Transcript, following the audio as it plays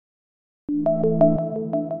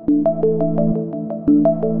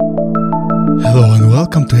Hello and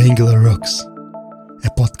welcome to Angular Rocks, a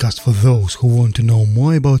podcast for those who want to know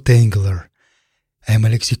more about Angular. I'm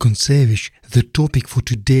Alexey Kuntsevich. The topic for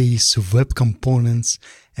today is Web Components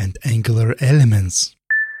and Angular Elements.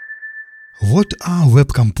 What are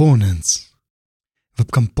Web Components?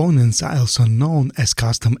 Web Components are also known as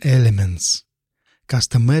custom elements.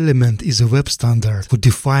 Custom element is a web standard for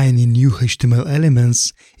defining new HTML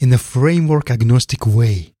elements in a framework-agnostic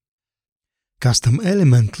way. Custom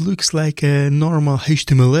element looks like a normal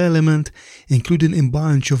HTML element, including a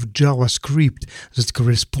bunch of JavaScript that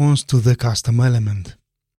corresponds to the custom element.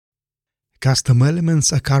 Custom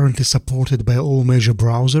elements are currently supported by all major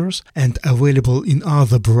browsers and available in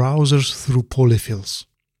other browsers through polyfills.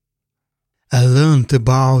 I learned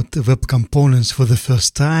about Web Components for the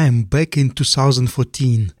first time back in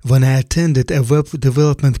 2014 when I attended a web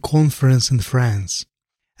development conference in France.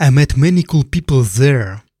 I met many cool people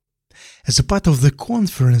there. As a part of the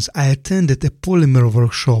conference, I attended a Polymer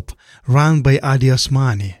workshop run by Adi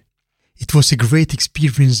Osmani. It was a great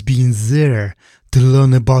experience being there to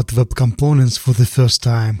learn about Web Components for the first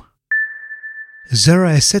time. There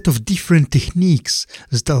are a set of different techniques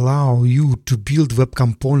that allow you to build Web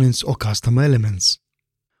Components or custom elements.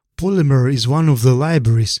 Polymer is one of the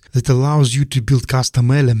libraries that allows you to build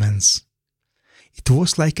custom elements. It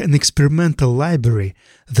was like an experimental library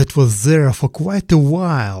that was there for quite a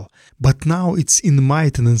while, but now it's in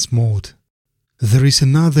maintenance mode. There is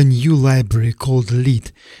another new library called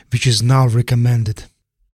Lit, which is now recommended.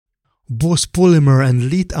 Both Polymer and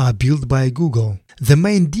Lit are built by Google. The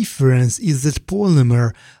main difference is that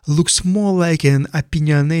Polymer looks more like an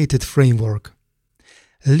opinionated framework.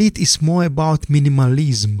 Lit is more about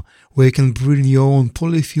minimalism, where you can bring your own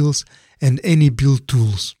polyfills and any build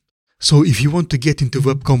tools. So if you want to get into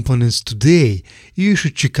Web Components today, you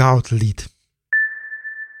should check out Lit.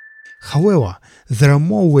 However, there are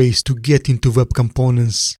more ways to get into Web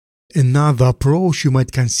Components. Another approach you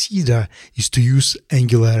might consider is to use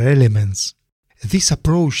Angular Elements. This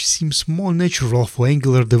approach seems more natural for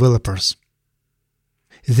Angular developers.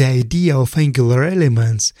 The idea of Angular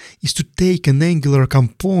Elements is to take an Angular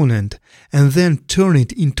component and then turn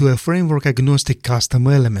it into a framework-agnostic custom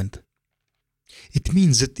element. It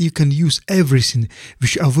means that you can use everything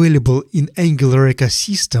which is available in Angular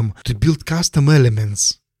ecosystem to build custom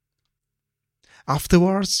elements.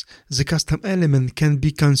 Afterwards, the custom element can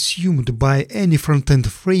be consumed by any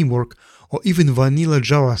front-end framework or even vanilla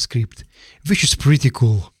JavaScript, which is pretty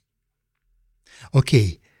cool.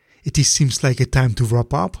 Okay, it seems like a time to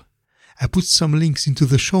wrap up. I put some links into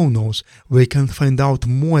the show notes where you can find out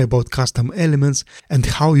more about custom elements and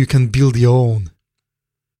how you can build your own.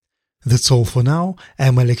 That's all for now.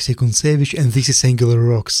 I'm Alexey Kuntsevich and this is Angular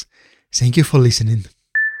Rocks. Thank you for listening.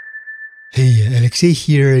 Hey, Alexey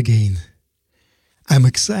here again. I'm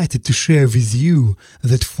excited to share with you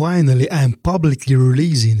that finally I'm publicly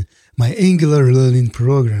releasing my Angular learning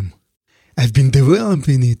program. I've been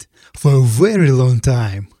developing it for a very long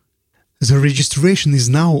time. The registration is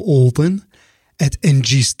now open at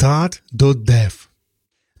ngstart.dev.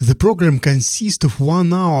 The program consists of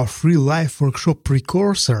 1 hour free live workshop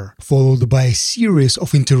precursor followed by a series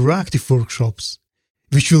of interactive workshops,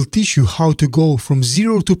 which will teach you how to go from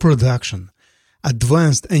zero to production,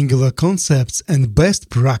 advanced Angular concepts and best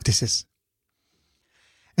practices.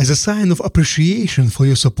 As a sign of appreciation for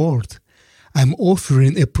your support, I'm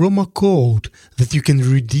offering a promo code that you can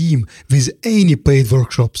redeem with any paid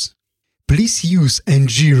workshops. Please use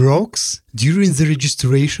NGROCKS during the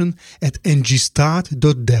registration at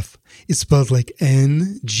ngstart.dev. It's spelled like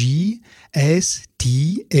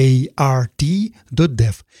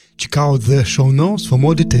NGSTART.dev. Check out the show notes for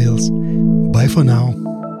more details. Bye for now.